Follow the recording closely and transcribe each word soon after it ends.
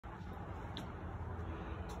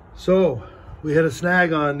So we hit a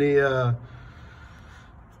snag on the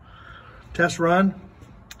test run.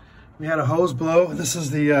 We had a hose blow. This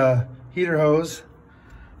is the heater hose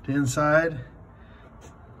to inside.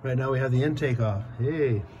 Right now we have the intake off.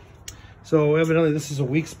 Hey. So evidently this is a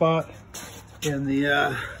weak spot in the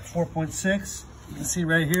 4.6. You can see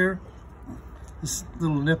right here, this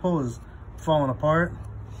little nipple is falling apart.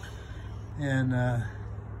 And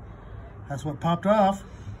that's what popped off.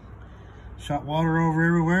 Shot water over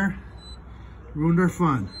everywhere. Ruined our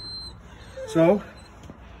fun. So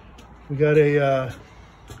we got a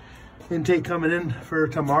intake coming in for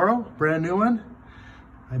tomorrow, brand new one.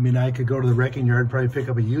 I mean, I could go to the wrecking yard, probably pick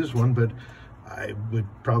up a used one, but I would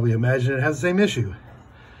probably imagine it has the same issue.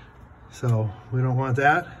 So we don't want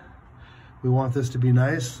that. We want this to be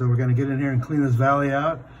nice. So we're gonna get in here and clean this valley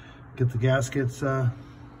out, get the gaskets,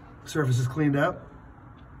 surfaces cleaned up.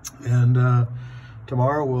 And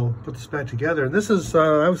tomorrow we'll put this back together. And this is,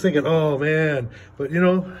 I was thinking, oh man, but you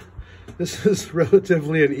know, this is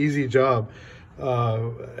relatively an easy job. I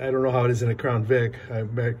don't know how it is in a Crown Vic.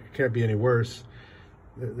 It can't be any worse.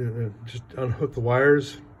 Just unhook the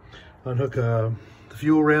wires, unhook the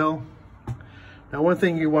fuel rail. Now, one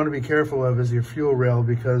thing you want to be careful of is your fuel rail,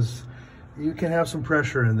 because you can have some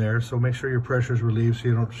pressure in there. So make sure your pressure is relieved so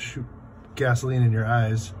you don't shoot gasoline in your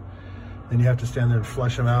eyes. Then you have to stand there and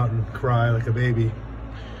flush them out and cry like a baby.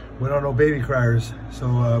 We don't know baby criers,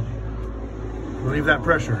 so relieve that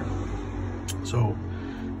pressure. So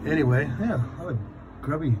anyway, yeah, a lot of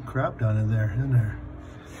grubby crap down in there.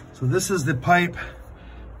 So this is the pipe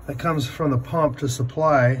that comes from the pump to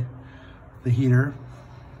supply the heater.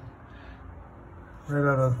 Right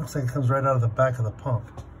out of, looks like it comes right out of the back of the pump.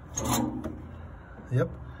 Yep,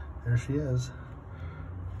 there she is.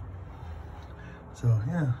 So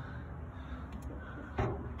yeah.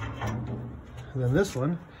 And then this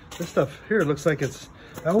one, this stuff here looks like it's,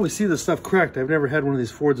 I always see this stuff cracked. I've never had one of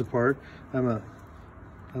these Fords apart. I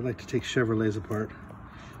like to take Chevrolets apart,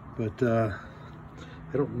 but I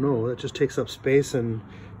don't know, that just takes up space, and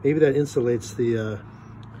maybe that insulates the,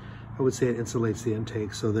 I would say it insulates the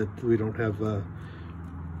intake so that we don't have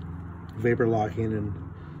vapor locking and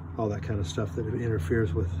all that kind of stuff that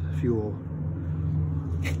interferes with fuel.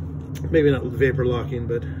 Maybe not with vapor locking,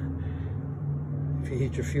 but if you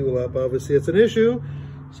heat your fuel up, obviously it's an issue.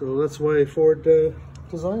 So that's why Ford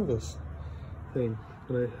designed this thing.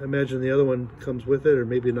 And I imagine the other one comes with it, or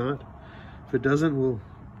maybe not. If it doesn't, we'll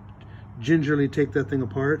gingerly take that thing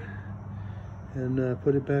apart and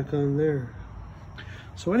put it back on there.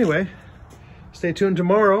 So anyway, stay tuned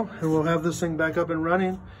tomorrow and we'll have this thing back up and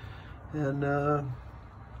running, and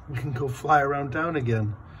we can go fly around town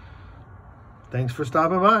again. Thanks for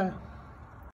stopping by.